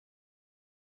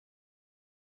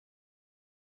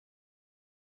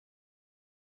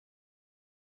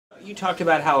You talked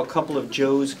about how a couple of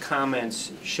Joe's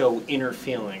comments show inner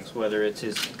feelings, whether it's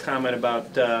his comment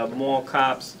about mall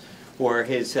cops or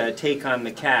his take on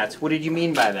the cats. What did you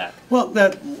mean by that? Well,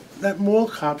 that mall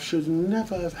cop should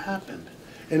never have happened.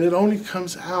 And it only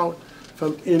comes out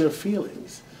from inner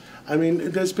feelings. I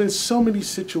mean, there's been so many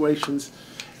situations,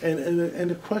 and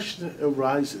the question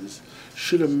arises,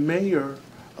 should a mayor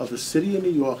of the city of New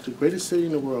York, the greatest city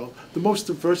in the world, the most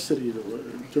diverse city in the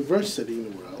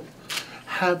world,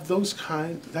 have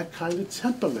that kind of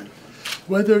temperament?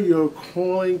 Whether you're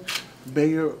calling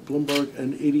Mayor Bloomberg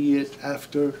an idiot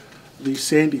after the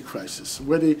Sandy crisis,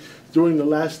 whether during the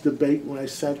last debate when I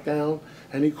sat down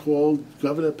and he called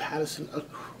Governor Patterson a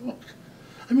crook.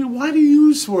 I mean, why do you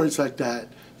use words like that?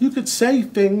 You could say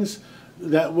things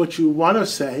that what you want to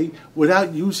say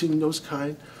without using those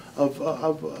kind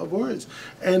of words.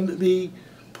 And the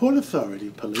Port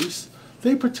Authority police,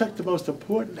 they protect the most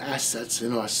important assets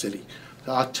in our city,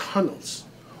 our tunnels,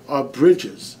 our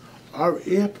bridges, our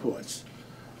airports.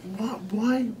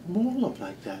 Why maul them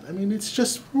like that? I mean, it's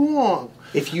just wrong.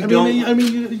 If you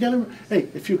you gotta. Hey,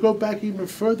 if you go back even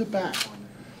further back,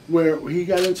 where he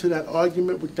got into that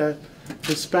argument with that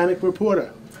Hispanic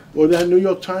reporter, or that New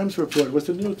York Times reporter. What's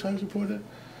the New York Times reporter?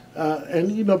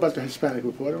 And you know about the Hispanic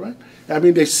reporter, right? I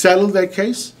mean, they settled their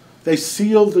case. They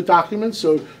sealed the documents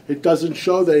so it doesn't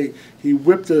show. He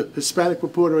whipped the Hispanic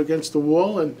reporter against the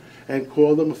wall and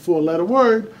called them a four-letter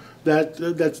word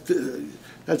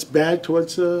that's bad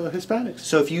towards Hispanics.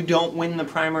 So if you don't win the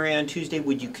primary on Tuesday,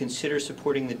 would you consider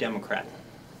supporting the Democrat?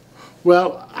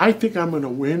 Well, I think I'm going to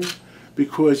win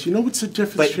because you know what's the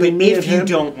difference between me and him? But if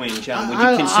you don't win, John, would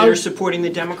you consider supporting the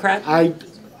Democrat?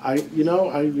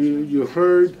 You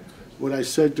heard what I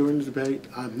said during the debate.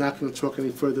 I'm not going to talk any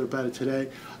further about it today.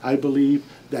 I believe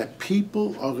that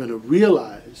people are going to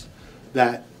realize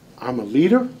that I'm a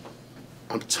leader,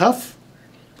 I'm tough,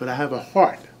 but I have a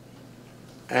heart.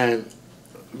 And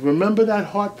remember that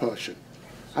heart portion.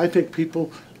 I think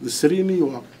people, the city of New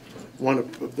York,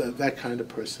 want that kind of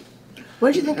person.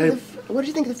 What did you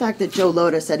think of the fact that Joe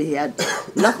Lota said he had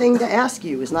nothing to ask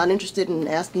you, was not interested in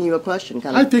asking you a question?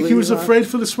 I think he was afraid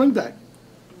for the swing back.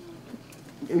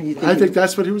 I think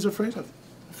that's what he was afraid of.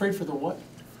 Afraid for the what?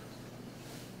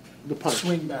 The punch.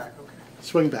 Swing back, okay.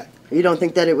 Swing back. You don't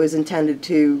think that it was intended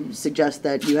to suggest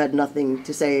that you had nothing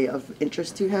to say of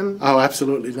interest to him? Oh,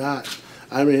 absolutely not.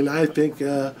 I mean, I think,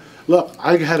 look,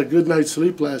 I had a good night's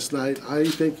sleep last night. I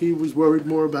think he was worried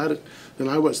more about it than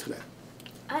I was today.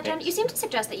 John, you seem to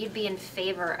suggest that you'd be in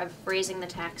favor of raising the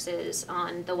taxes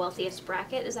on the wealthiest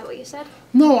bracket. Is that what you said?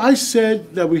 No, I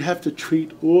said that we have to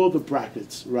treat all the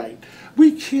brackets right.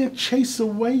 We can't chase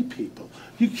away people.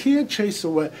 You can't chase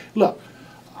away. Look,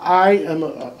 I am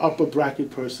an upper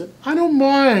bracket person. I don't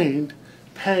mind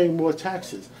paying more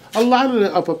taxes. A lot of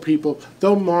the upper people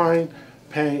don't mind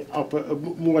paying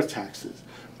more taxes.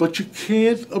 But you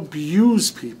can't abuse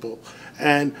people.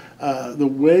 And the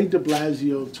way de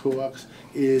Blasio talks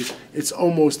it's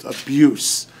almost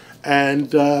abuse.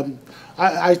 And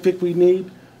I think we need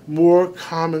more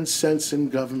common sense in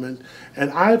government.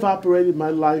 And I've operated my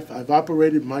life, I've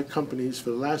operated my companies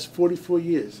for the last 44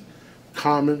 years.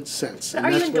 Common sense. But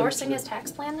are you endorsing his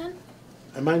tax plan then?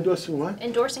 Am I endorsing what?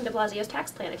 Endorsing de Blasio's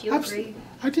tax plan, if you agree.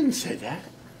 I didn't say that.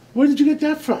 Where did you get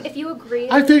that from? If you agree.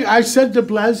 I think I said de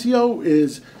Blasio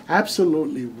is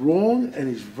absolutely wrong and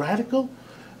he's radical.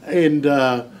 And,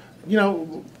 you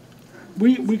know,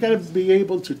 we got to be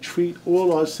able to treat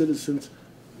all our citizens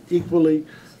equally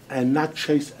and not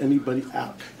chase anybody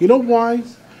out. You know why?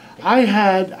 I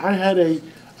had a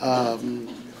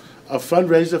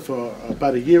fundraiser for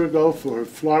about a year ago for a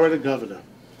Florida governor,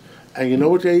 and you know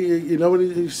what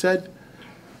he said?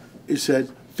 He said,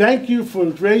 "Thank you for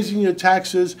raising your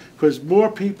taxes because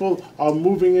more people are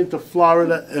moving into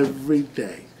Florida every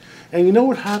day." And you know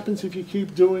what happens if you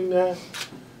keep doing that?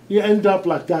 You end up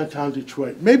like downtown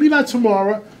Detroit. Maybe not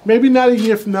tomorrow, maybe not a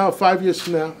year from now, 5 years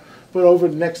from now, but over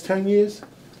the next 10 years,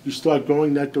 you start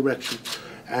going that direction.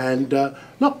 And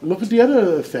look at the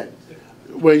other thing,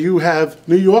 where you have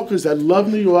New Yorkers that love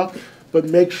New York, but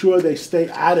make sure they stay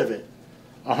out of it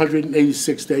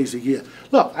 186 days a year.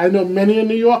 Look, I know many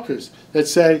New Yorkers that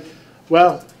say,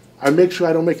 well, I make sure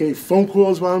I don't make any phone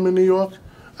calls while I'm in New York.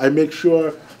 I make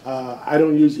sure I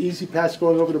don't use Easy Pass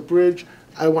going over the bridge.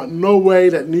 I want no way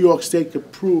that New York State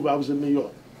could prove I was in New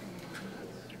York.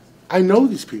 I know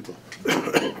these people.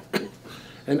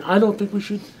 And I don't think we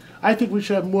should, I think we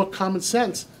should have more common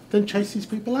sense than chase these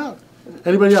people out.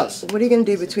 Anybody else? What are you going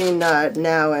to do between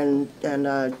now and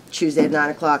Tuesday at 9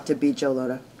 o'clock to beat Joe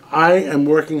Lota? I am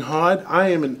working hard. I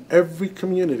am in every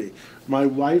community. My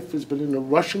wife has been in the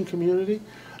Russian community.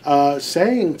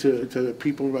 saying to the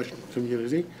people in the Russian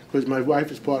community, because my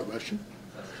wife is part Russian,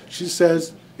 she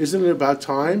says, isn't it about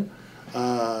time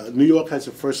New York has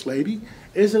a first lady?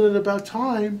 Isn't it about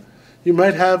time you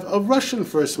might have a Russian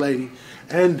first lady?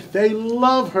 And they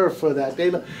love her for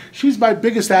that. She's my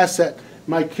biggest asset.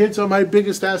 My kids are my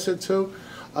biggest asset too.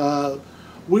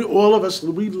 All of us,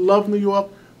 we love New York.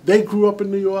 They grew up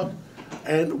in New York,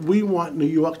 and we want New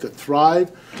York to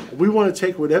thrive. We want to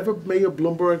take whatever Mayor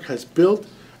Bloomberg has built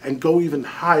and go even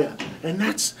higher. And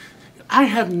I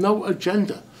have no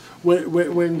agenda.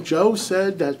 When Joe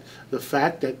said that the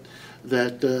fact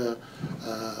that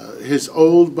his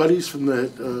old buddies from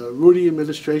the Rudy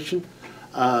administration,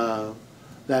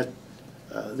 that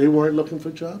they weren't looking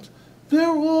for jobs, they're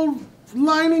all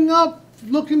lining up,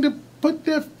 looking to put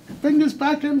their fingers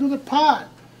back into the pot.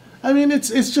 I mean,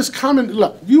 it's just common.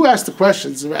 Look, you asked the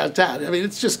questions about that. I mean,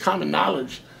 it's just common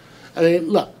knowledge. I mean,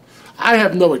 look, I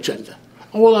have no agenda.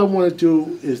 All I want to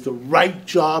do is the right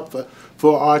job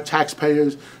for our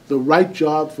taxpayers, the right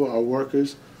job for our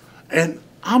workers, and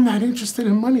I'm not interested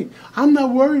in money. I'm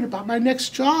not worried about my next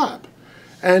job.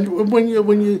 And when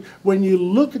you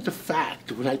look at the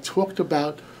fact, when I talked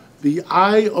about the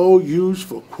IOUs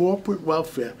for corporate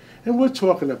welfare, and we're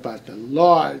talking about the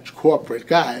large corporate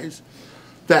guys,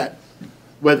 that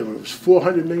whether it was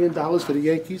 $400 million for the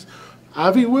Yankees,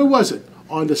 Avi, where was it?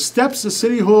 On the steps of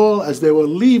City Hall as they were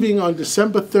leaving on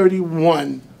December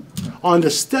 31, on the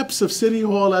steps of City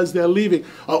Hall as they're leaving,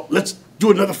 oh, let's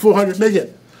do another $400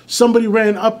 million. Somebody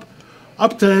ran up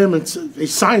to him and they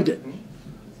signed it.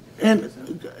 And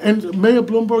Mayor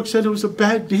Bloomberg said it was a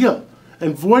bad deal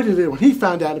and voided it when he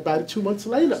found out about it 2 months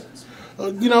later.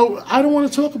 You know, I don't want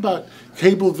to talk about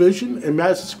Cablevision in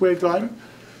Madison Square Garden.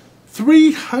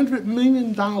 $300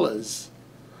 million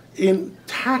in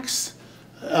tax,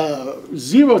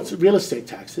 zero real estate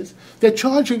taxes. They're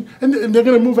charging, and they're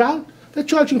going to move out, they're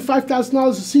charging $5,000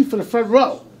 a seat for the front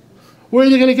row. Where are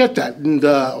you going to get that? In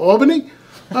Albany?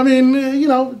 I mean, you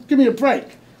know, give me a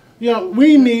break. You know,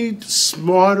 we need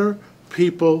smarter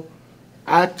people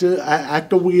at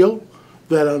the wheel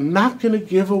that are not going to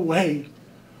give away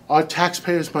our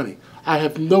taxpayers' money. I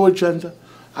have no agenda.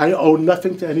 I owe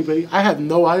nothing to anybody. I have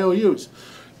no IOUs.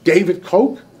 David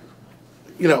Koch,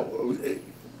 you know,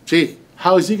 gee,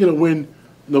 how is he going to win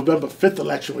November 5th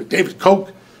election with David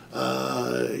Koch,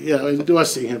 you know,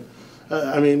 endorsing him?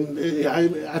 I mean,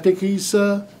 I think he's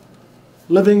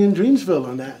living in Dreamsville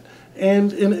on that.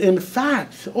 And in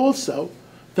fact, also,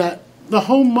 that the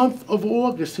whole month of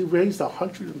August, he raised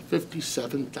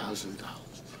 $157,000.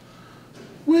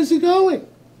 Where's he going?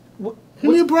 Give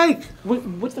me a break.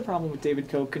 What's the problem with David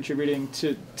Koch contributing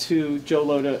to Joe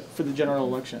Lhota for the general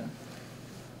election?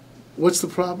 What's the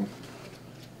problem?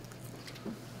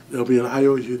 There'll be an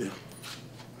IOU there.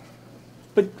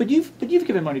 But you've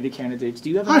given money to candidates. Do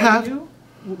you have an I have. IOU?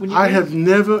 I have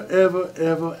never, ever,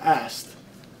 ever asked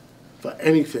for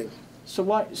anything. So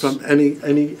why? From any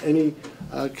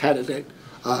candidate.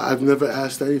 I've never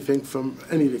asked anything from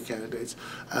any of the candidates.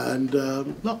 And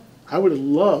look, I would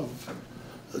love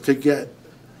to get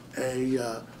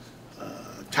a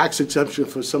tax exemption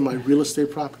for some of my real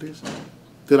estate properties.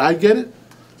 Did I get it?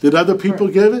 Did other people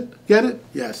get it?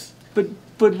 Yes. But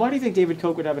why do you think David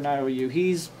Koch would have an IOU?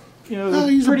 He's, you know,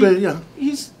 he's pretty, a bit, yeah.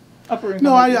 He's upper income.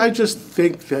 No, I just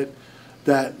think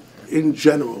that in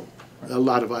general, there are a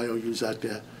lot of IOUs out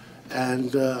there.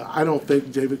 And I don't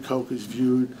think David Koch is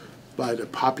viewed by the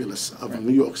populace of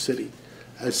New York City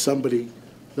as somebody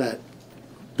that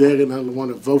they're going to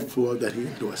want to vote for that he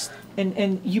endorsed.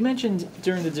 And you mentioned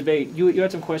during the debate, you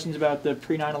had some questions about the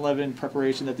pre-9/11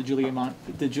 preparation that the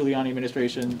Giuliani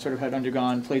administration sort of had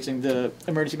undergone, placing the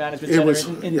emergency management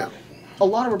center. Yeah. A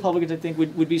lot of Republicans, I think,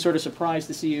 would be sort of surprised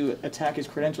to see you attack his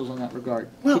credentials in that regard.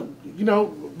 Well, you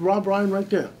know, Rob Ryan right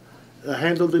there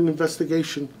handled an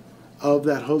investigation of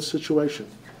that whole situation.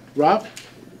 Rob,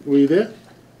 were you there?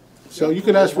 So you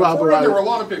can ask Rob Ryan. There were a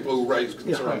lot of people who raised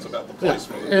concerns about the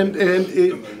placement.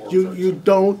 You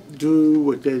don't do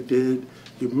what they did.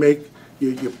 You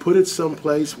put it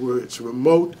someplace where it's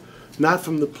remote, not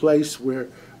from the place where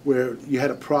you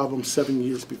had a problem 7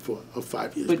 years before or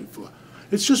 5 years before.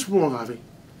 It's just wrong, Avi.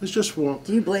 It's just wrong.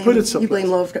 Do you blame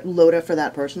Lhota Lhota for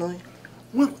that personally?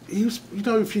 Well, you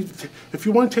know, if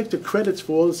you want to take the credits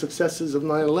for all the successes of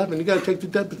 9/11, you got to take the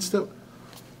debits too.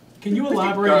 Can you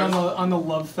elaborate on the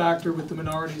love factor with the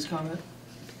minorities comment?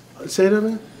 Say that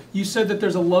again? You said that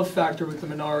there's a love factor with the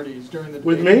minorities during the debate.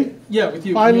 With me? Yeah, with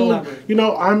you. Can you elaborate? You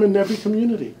know, I'm in every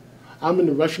community. I'm in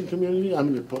the Russian community. I'm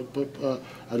in the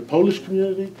Polish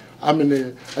community.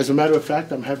 As a matter of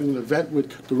fact, I'm having an event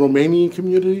with the Romanian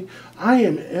community. I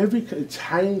am every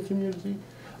Italian community.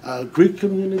 Greek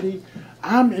community.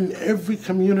 I'm in every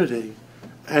community,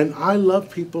 and I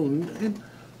love people. And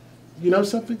you know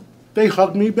something? They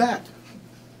hug me back.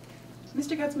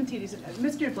 Mr. Catsimatidis,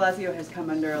 Mr. de Blasio has come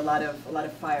under a lot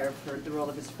of fire for the role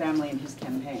of his family in his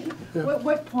campaign. Yeah.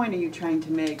 What point are you trying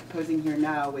to make, posing here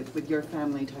now with your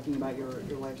family, talking about your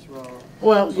wife's role?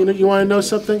 Well, you want to know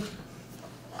something?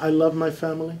 I love my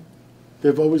family.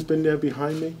 They've always been there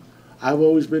behind me. I've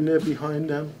always been there behind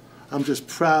them. I'm just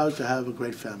proud to have a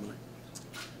great family.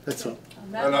 That's all.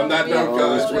 And on that note,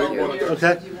 guys, we want to.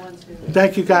 Okay?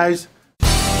 Thank you, guys.